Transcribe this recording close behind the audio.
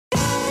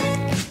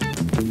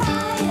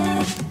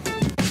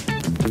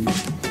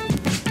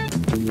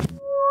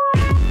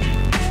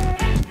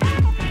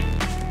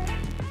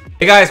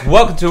Hey guys,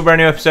 welcome to a brand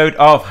new episode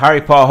of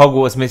Harry Potter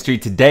Hogwarts Mystery.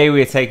 Today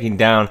we are taking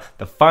down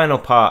the final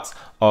parts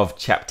of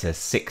chapter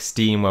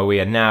 16, where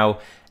we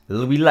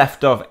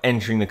left off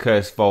entering the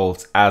cursed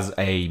vault as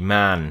a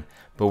man,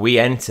 but we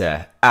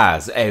enter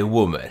as a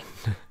woman.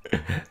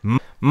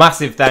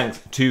 Massive thanks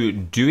to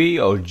Dewey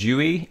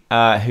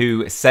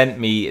who sent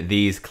me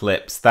these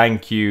clips.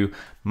 Thank you.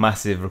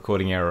 Massive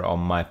recording error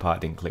on my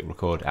part, didn't click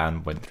record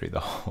and went through the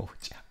whole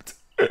chapter.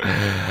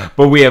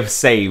 But we have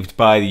saved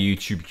by the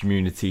YouTube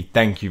community.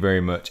 Thank you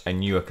very much. I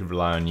knew I could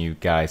rely on you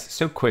guys.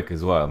 So quick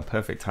as well,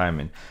 perfect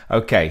timing.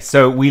 Okay,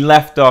 so we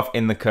left off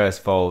in the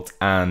cursed vault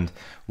and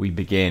we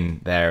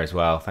begin there as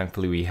well.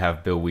 Thankfully we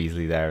have Bill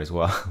Weasley there as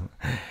well.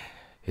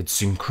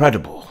 It's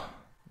incredible.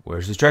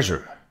 Where's the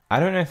treasure?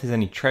 I don't know if there's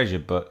any treasure,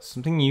 but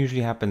something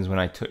usually happens when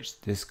I touch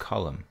this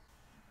column.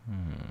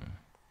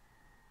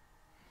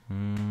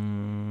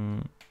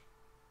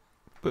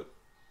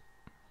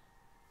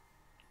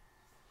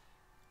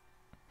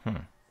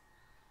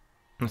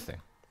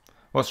 Nothing.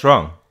 What's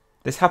wrong?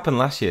 This happened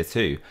last year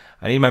too.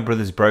 I need my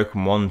brother's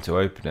broken wand to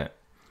open it.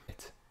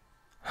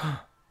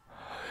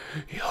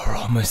 You're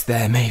almost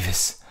there,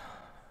 Mavis.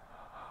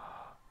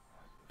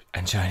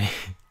 And Shiny.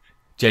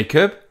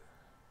 Jacob?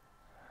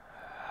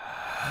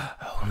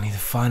 Only the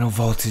final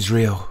vault is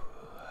real.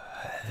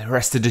 The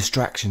rest are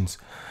distractions.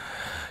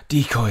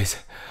 Decoys.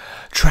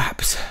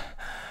 Traps.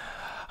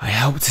 I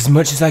helped as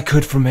much as I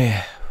could from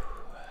here.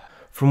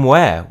 From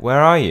where? Where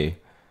are you?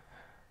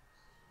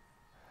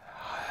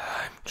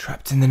 I'm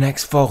trapped in the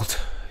next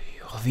vault.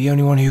 You're the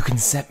only one who can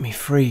set me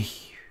free.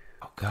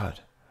 Oh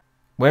God.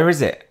 Where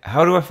is it?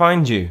 How do I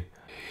find you?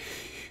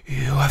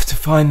 You have to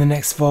find the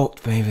next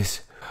vault,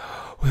 Mavis.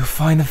 We'll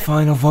find the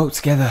final vault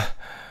together.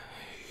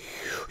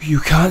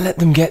 You can't let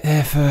them get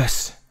there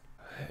first.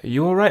 Are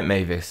you alright,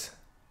 Mavis?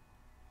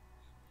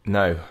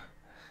 No.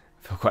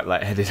 I feel quite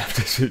lightheaded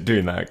after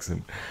doing that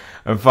accent.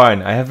 I'm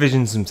fine. I have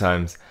visions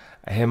sometimes.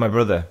 I hear my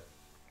brother.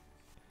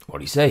 What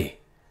do you say?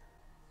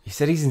 He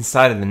said he's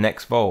inside of the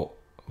next vault.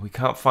 We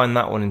can't find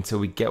that one until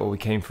we get what we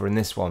came for in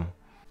this one.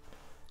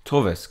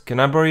 Torvis, can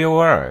I borrow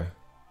your arrow?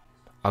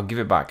 I'll give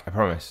it back, I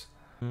promise.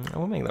 I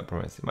won't make that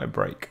promise. It might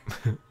break.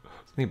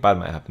 Something bad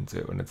might happen to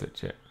it when I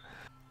touch it.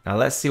 Now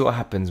let's see what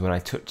happens when I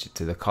touch it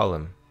to the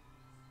column.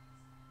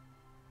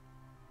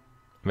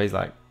 May's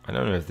like, I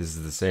don't know if this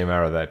is the same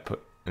arrow that I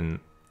put in.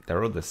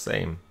 They're all the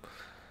same.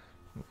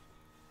 You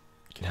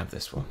can have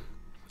this one.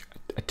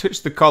 I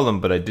touched the column,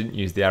 but I didn't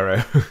use the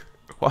arrow.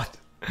 What?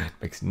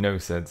 Makes no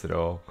sense at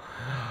all.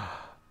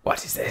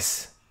 What is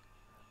this?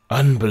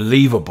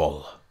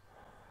 Unbelievable.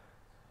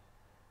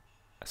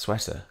 A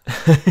sweater.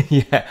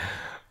 Yeah.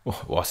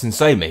 What's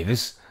inside,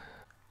 Mavis?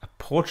 A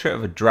portrait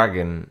of a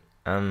dragon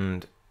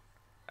and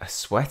a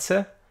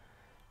sweater?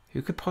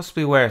 Who could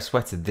possibly wear a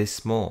sweater this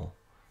small?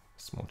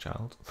 A small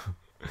child.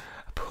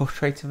 A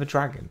portrait of a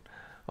dragon.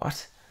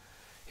 What?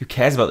 Who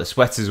cares about the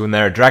sweaters when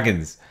there are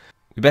dragons?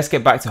 We best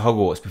get back to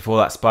Hogwarts before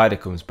that spider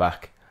comes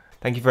back.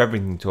 Thank you for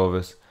everything,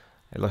 Torvis.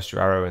 I lost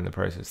your arrow in the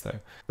process,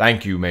 though.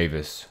 Thank you,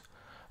 Mavis.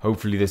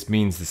 Hopefully this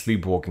means the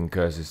sleepwalking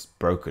curse is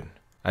broken.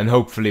 And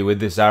hopefully with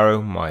this arrow,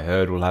 my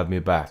herd will have me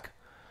back.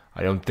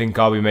 I don't think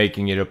I'll be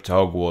making it up to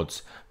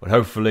Hogwarts, but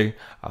hopefully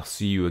I'll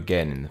see you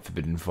again in the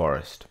Forbidden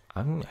Forest.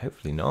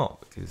 Hopefully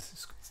not,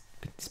 because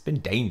it's been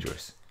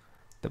dangerous.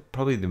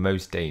 Probably the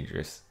most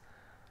dangerous.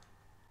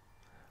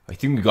 I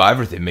think we got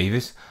everything,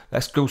 Mavis.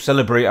 Let's go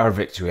celebrate our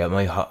victory at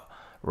my hut.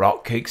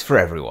 Rock cakes for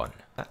everyone.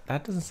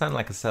 That doesn't sound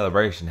like a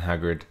celebration,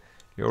 Hagrid.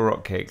 Your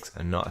rock cakes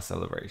are not a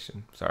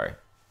celebration. Sorry.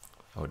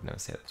 I would never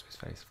say that to his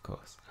face, of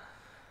course.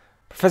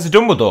 Professor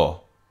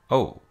Dumbledore!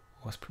 Oh,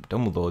 what's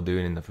Dumbledore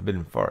doing in the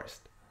Forbidden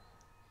Forest?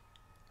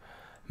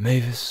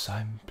 Mavis,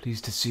 I'm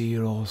pleased to see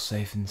you're all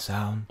safe and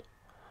sound.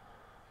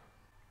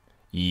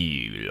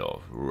 You lot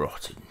of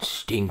rotten,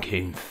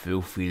 stinking,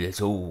 filthy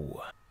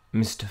little...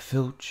 Mr.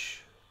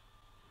 Filch.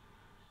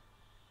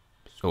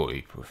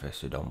 Sorry,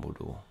 Professor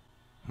Dumbledore.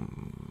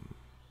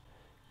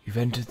 You've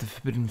entered the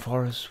Forbidden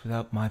Forest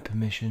without my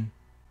permission.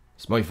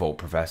 It's my fault,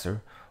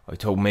 Professor. I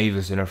told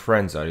Mavis and her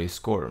friends I'd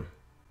escort them.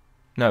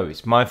 No,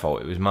 it's my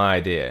fault. It was my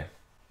idea.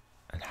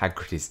 And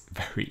Hagrid is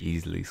very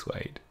easily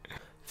swayed.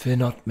 Fear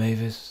not,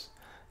 Mavis.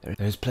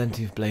 There's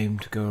plenty of blame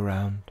to go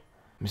around.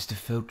 Mr.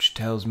 Filch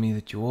tells me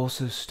that you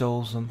also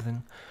stole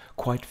something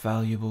quite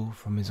valuable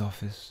from his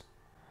office.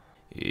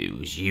 It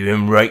was you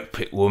and right,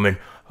 pit woman.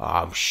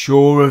 I'm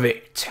sure of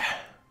it.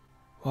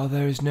 While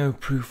there is no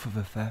proof of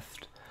a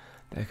theft,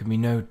 there can be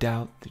no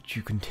doubt that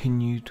you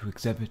continue to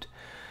exhibit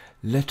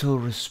little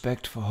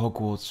respect for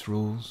Hogwarts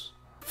rules.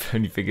 I've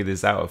only figured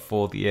this out at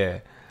 4th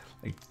year.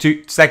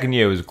 Second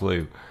year was a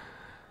clue.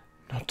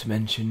 Not to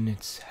mention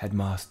its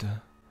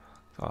headmaster.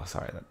 Oh,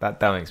 sorry, that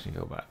makes me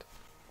feel bad.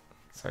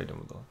 Sorry,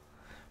 Dumbledore.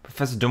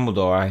 Professor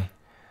Dumbledore,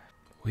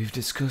 We've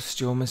discussed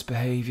your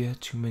misbehaviour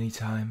too many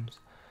times.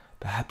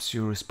 Perhaps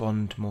you'll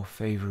respond more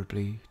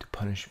favourably to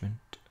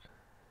punishment.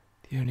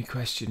 The only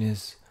question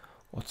is,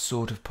 what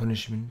sort of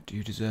punishment do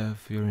you deserve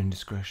for your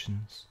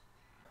indiscretions?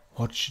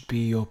 What should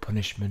be your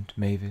punishment,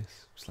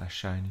 Mavis /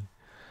 Shiny?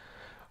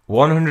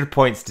 100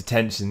 points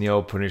detention, the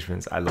old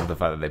punishments. I love the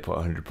fact that they put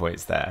 100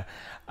 points there.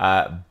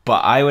 But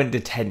I went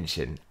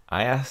detention.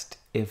 I asked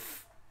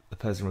if the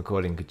person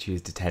recording could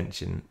choose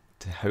detention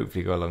to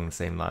hopefully go along the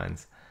same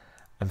lines.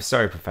 I'm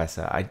sorry,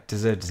 Professor. I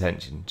deserve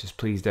detention. Just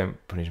please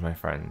don't punish my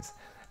friends.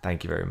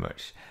 Thank you very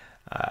much.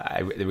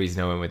 The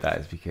reason I went with that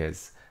is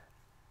because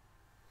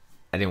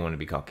I didn't want to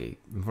be cocky.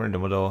 In front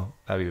of Dumbledore,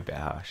 that'd be a bit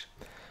harsh.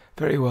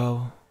 Very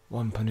well.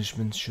 One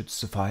punishment should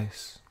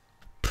suffice.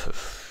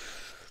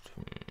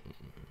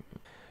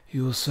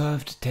 You will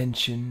serve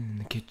detention in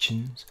the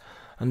kitchens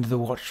under the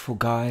watchful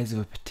guise of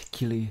a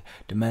particularly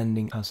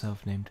demanding house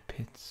elf named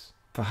Pitts.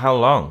 For how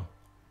long?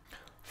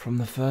 From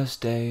the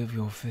first day of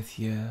your 5th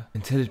year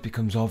until it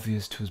becomes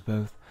obvious to us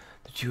both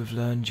that you have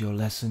learned your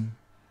lesson.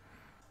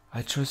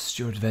 I trust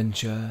your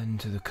adventure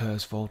into the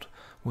curse vault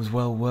was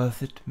well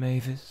worth it,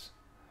 Mavis.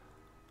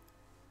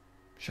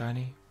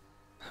 Shiny?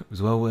 It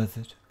was well worth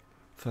it.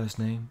 First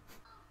name.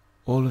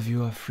 All of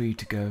you are free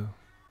to go.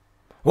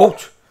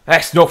 What?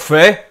 That's not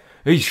fair.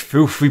 These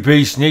filthy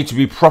beasts need to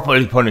be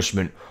properly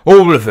punishment.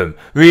 All of them.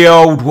 The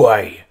old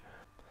way.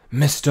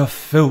 Mr.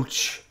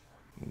 Filch.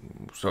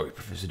 Sorry,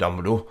 Professor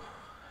Dumbledore.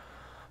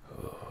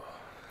 Oh,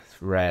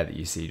 it's rare that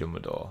you see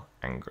Dumbledore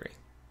angry.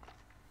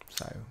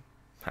 So,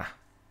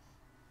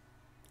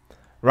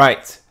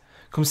 Right.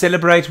 Come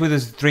celebrate with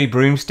us 3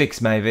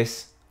 broomsticks,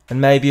 Mavis. And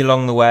maybe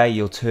along the way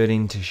you'll turn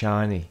into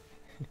Shiny.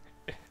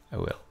 I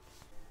will.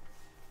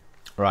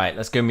 Right,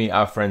 let's go meet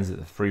our friends at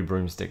the 3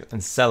 broomsticks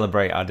and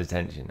celebrate our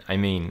detention. I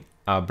mean,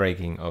 our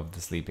breaking of the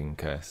sleeping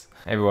curse.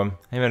 Hey everyone,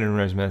 hey Madam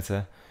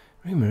Rosemerta.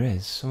 Rumour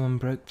is someone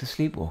broke the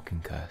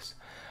sleepwalking curse.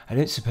 I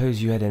don't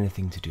suppose you had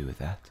anything to do with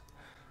that.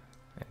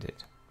 I did.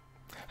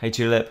 Hey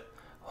Tulip.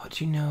 What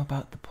do you know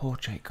about the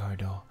portrait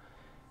corridor?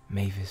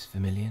 Mavis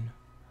Vermilion.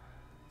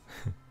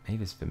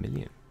 Mavis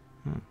Vermilion.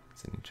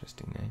 That's an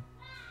interesting name.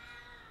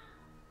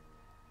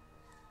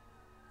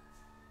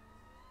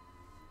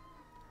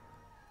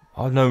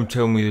 I've known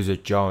tell me there's a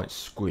giant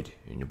squid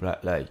in the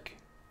Black Lake.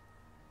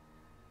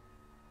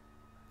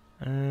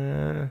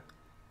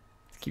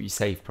 Keep you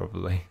safe,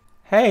 probably.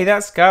 Hey,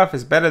 that scarf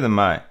is better than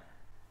mine.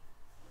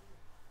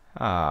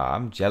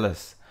 I'm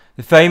jealous.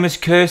 The famous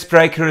curse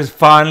breaker has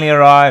finally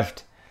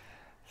arrived.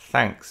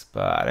 Thanks,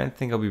 but I don't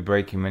think I'll be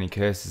breaking many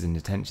curses in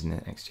detention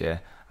next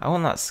year. I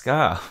want that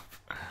scarf.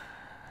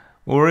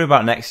 We'll worry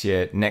about next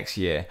year. Next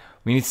year,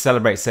 we need to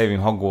celebrate saving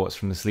Hogwarts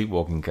from the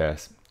sleepwalking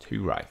curse.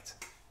 Too right.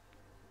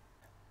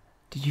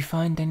 Did you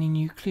find any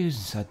new clues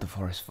inside the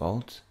forest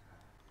vault?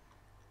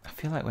 I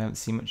feel like we haven't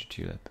seen much of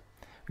Tulip.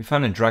 We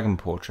found a dragon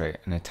portrait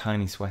and a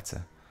tiny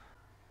sweater.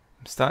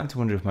 I'm starting to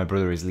wonder if my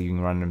brother is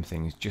leaving random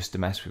things just to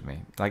mess with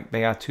me. Like,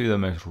 they are 2 of the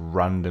most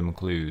random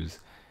clues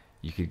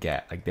you could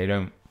get. Like, they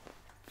don't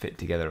fit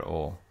together at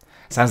all.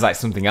 Sounds like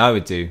something I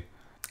would do.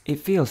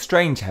 It feels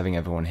strange having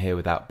everyone here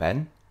without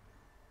Ben.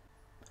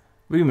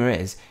 Rumour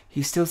is,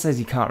 he still says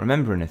he can't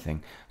remember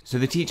anything, so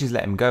the teachers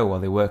let him go while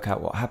they work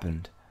out what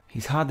happened.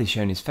 He's hardly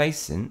shown his face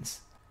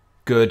since.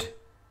 Good.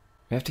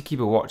 We have to keep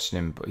a watch on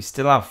him, but he's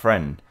still our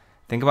friend.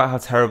 Think about how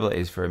terrible it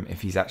is for him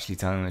if he's actually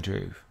telling the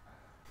truth.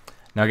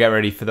 Now get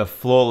ready for the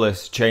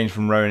flawless change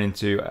from Rowan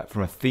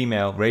from a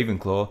female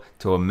Ravenclaw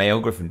to a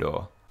male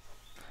Gryffindor.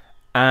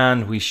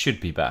 And we should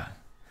be back.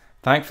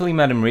 Thankfully,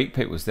 Madam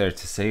Reekpit was there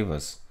to save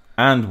us.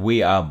 And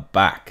we are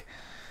back.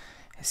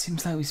 It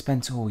seems like we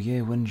spent all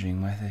year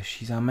wondering whether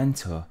she's our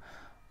mentor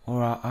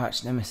or our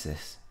arch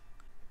nemesis.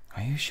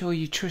 Are you sure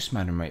you trust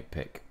Madam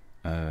Reekpit?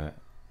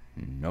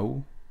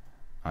 No.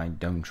 I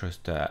don't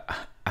trust her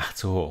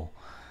at all.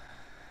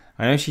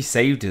 I know she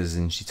saved us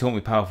and she taught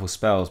me powerful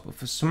spells, but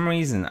for some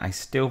reason I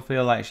still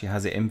feel like she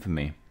has it in for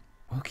me.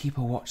 We'll keep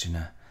a watch on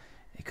her.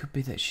 It could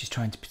be that she's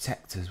trying to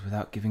protect us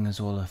without giving us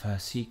all of her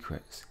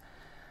secrets.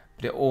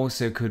 But it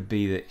also could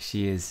be that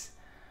she is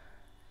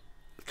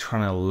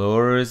trying to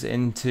lure us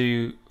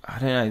into... I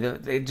don't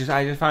know. I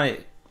just find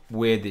it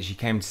weird that she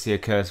came to see a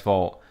curse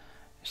vault.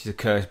 She's a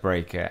curse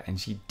breaker and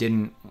she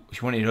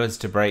wanted us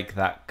to break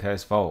that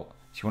curse vault.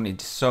 She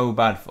wanted so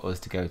bad for us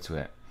to go to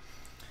it.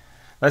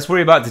 Let's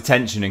worry about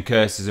detention and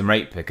curses and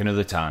rape pick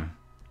another time.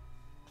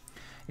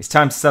 It's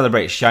time to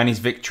celebrate Shiny's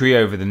victory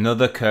over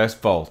another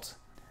cursed vault.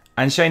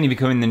 And Shiny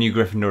becoming the new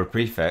Gryffindor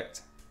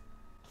prefect.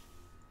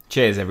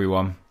 Cheers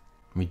everyone.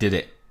 We did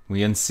it.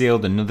 We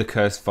unsealed another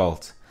cursed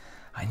vault.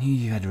 I knew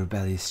you had a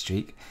rebellious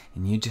streak,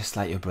 and you just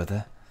like your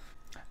brother.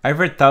 I've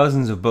read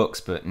thousands of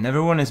books, but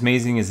never one as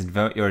amazing as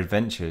your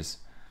adventures.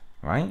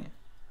 Right?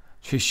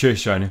 Sure,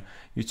 Shiny.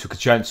 You took a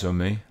chance on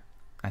me.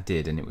 I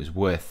did, and it was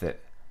worth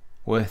it.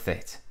 Worth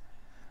it.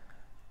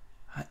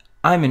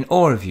 I'm in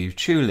awe of you,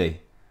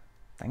 truly.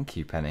 Thank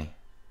you, Penny.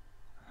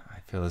 I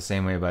feel the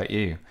same way about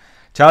you.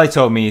 Charlie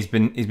told me he's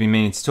been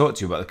meaning to talk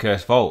to you about the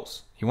cursed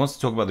vaults. He wants to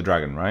talk about the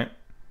dragon, right?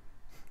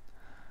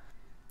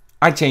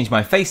 I changed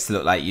my face to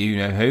look like you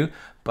know who,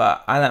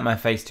 but I like my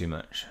face too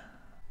much.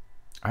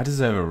 I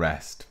deserve a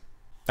rest.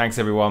 Thanks,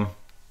 everyone.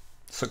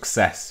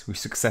 Success. We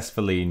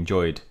successfully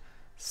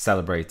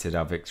celebrated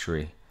our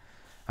victory.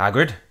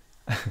 Hagrid?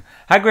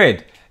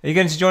 Hagrid, are you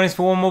going to join us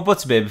for one more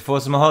butterbeer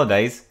before summer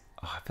holidays?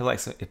 Oh, I feel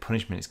like a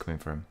punishment is coming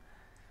for him.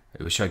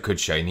 I wish I could,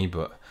 Shiny,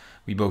 but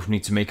we both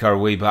need to make our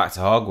way back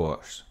to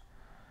Hogwarts.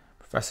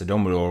 Professor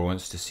Dumbledore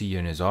wants to see you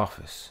in his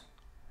office.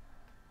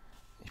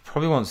 He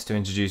probably wants to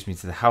introduce me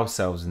to the house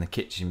elves in the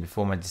kitchen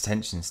before my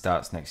detention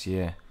starts next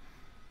year.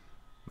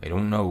 I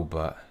don't know,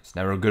 but it's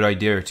never a good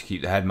idea to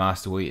keep the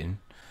headmaster waiting.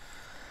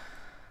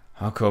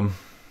 I'll come.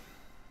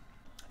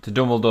 To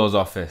Dumbledore's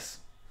office.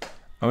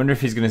 I wonder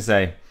if he's going to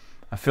say,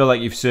 I feel like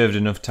you've served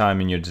enough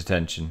time in your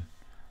detention.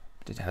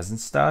 But it hasn't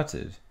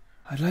started.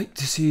 I'd like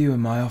to see you in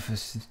my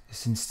office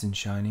this instant,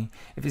 Shiny.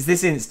 If it's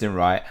this instant,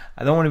 right,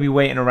 I don't want to be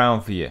waiting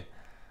around for you.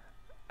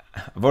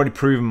 I've already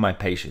proven my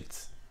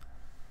patience.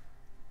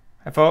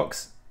 Hi,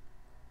 folks.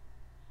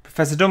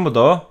 Professor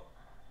Dumbledore?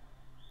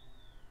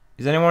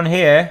 Is anyone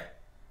here?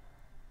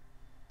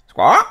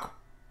 Squawk?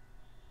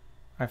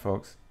 Hi,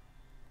 folks.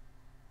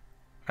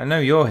 I know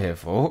you're here,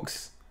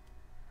 folks.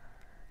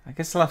 I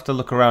guess I'll have to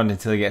look around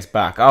until he gets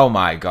back. Oh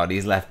my god,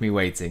 he's left me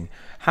waiting.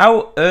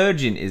 How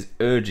urgent is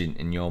urgent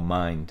in your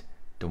mind,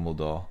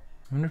 Dumbledore?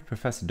 I wonder if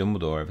Professor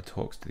Dumbledore ever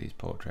talks to these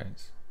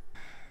portraits.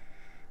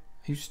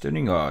 Are you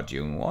studying hard,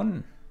 young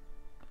one?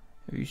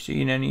 Have you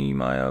seen any of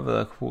my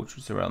other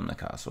portraits around the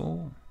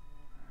castle?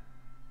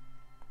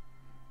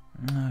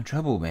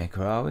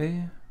 Troublemaker, are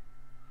we?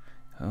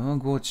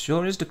 Hogwarts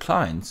sure has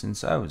declined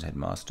since I was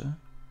headmaster.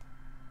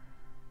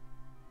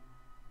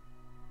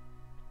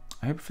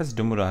 I hope Professor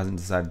Dumbledore hasn't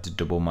decided to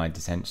double my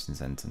detention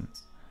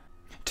sentence.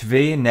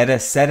 Tvi neda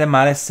sed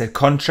malis sed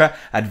contra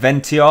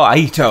adventio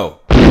aito.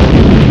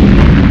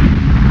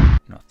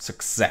 Not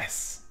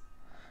success.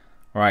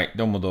 Right,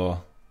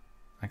 Dumbledore.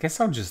 I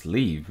guess I'll just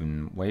leave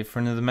and wait for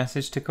another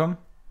message to come.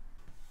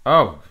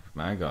 Oh,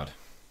 my god.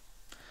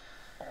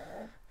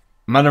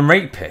 Madam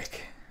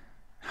Ratepick,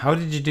 how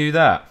did you do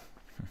that?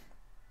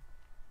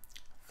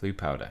 Flue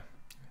powder.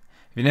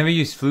 If you've never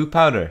used Flue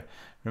powder,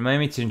 remind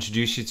me to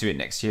introduce you to it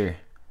next year.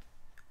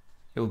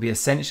 It will be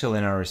essential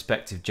in our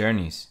respective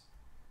journeys.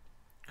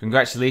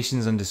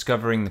 Congratulations on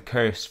discovering the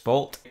cursed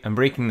vault and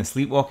breaking the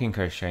sleepwalking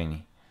curse,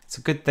 Shiny. It's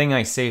a good thing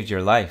I saved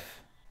your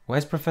life.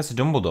 Where's Professor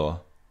Dumbledore?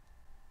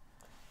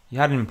 You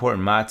had an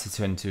important matter to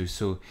tend to,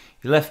 so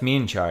you left me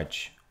in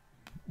charge.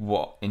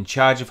 What, in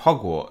charge of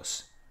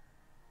Hogwarts?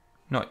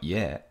 Not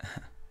yet.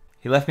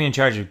 He left me in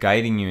charge of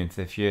guiding you in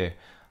 5th year,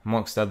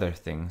 amongst other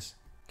things.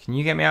 Can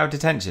you get me out of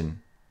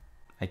detention?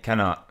 I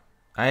cannot.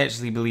 I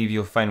actually believe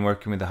you'll find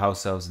working with the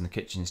house elves in the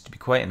kitchens to be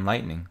quite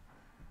enlightening.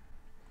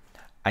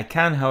 I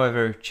can,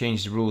 however,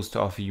 change the rules to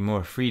offer you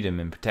more freedom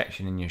and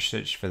protection in your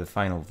search for the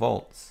final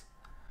vaults.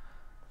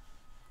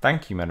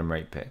 Thank you, Madam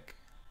Ratepick.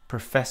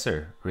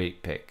 Professor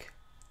Ratepick.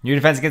 New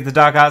defense against the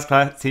dark arts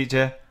class,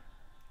 teacher.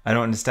 I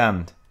don't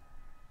understand.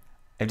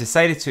 I've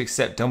decided to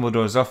accept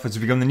Dumbledore's offer to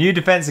become the new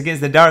defense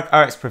against the dark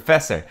arts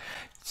professor.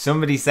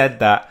 Somebody said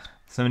that.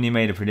 Somebody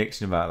made a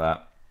prediction about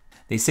that.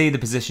 They say the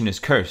position is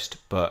cursed,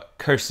 but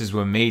curses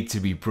were made to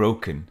be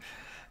broken.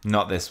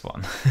 Not this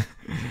one.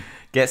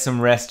 Get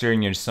some rest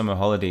during your summer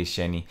holidays,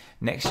 Shiny.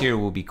 Next year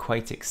will be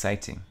quite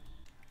exciting.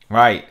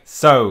 Right,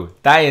 so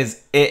that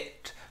is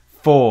it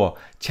for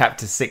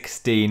Chapter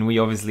 16. We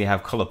obviously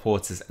have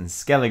Colloportus and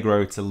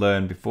Skelligro to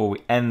learn before we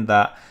end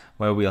that,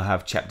 where we'll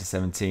have Chapter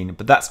 17.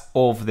 But that's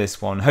all for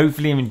this one.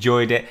 Hopefully you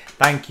enjoyed it.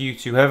 Thank you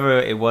to whoever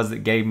it was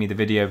that gave me the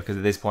video, because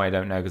at this point I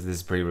don't know, because this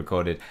is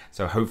pre-recorded.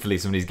 So hopefully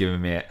somebody's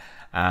given me it.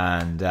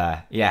 And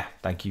yeah,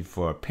 thank you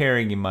for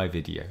appearing in my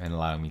video and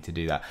allowing me to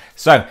do that.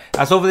 So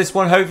that's all for this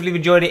one. Hopefully you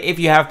enjoyed it. If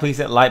you have, please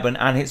hit the like button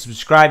and hit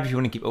subscribe if you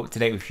want to keep up to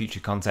date with future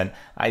content.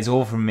 That is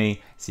all from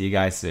me. See you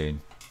guys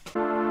soon.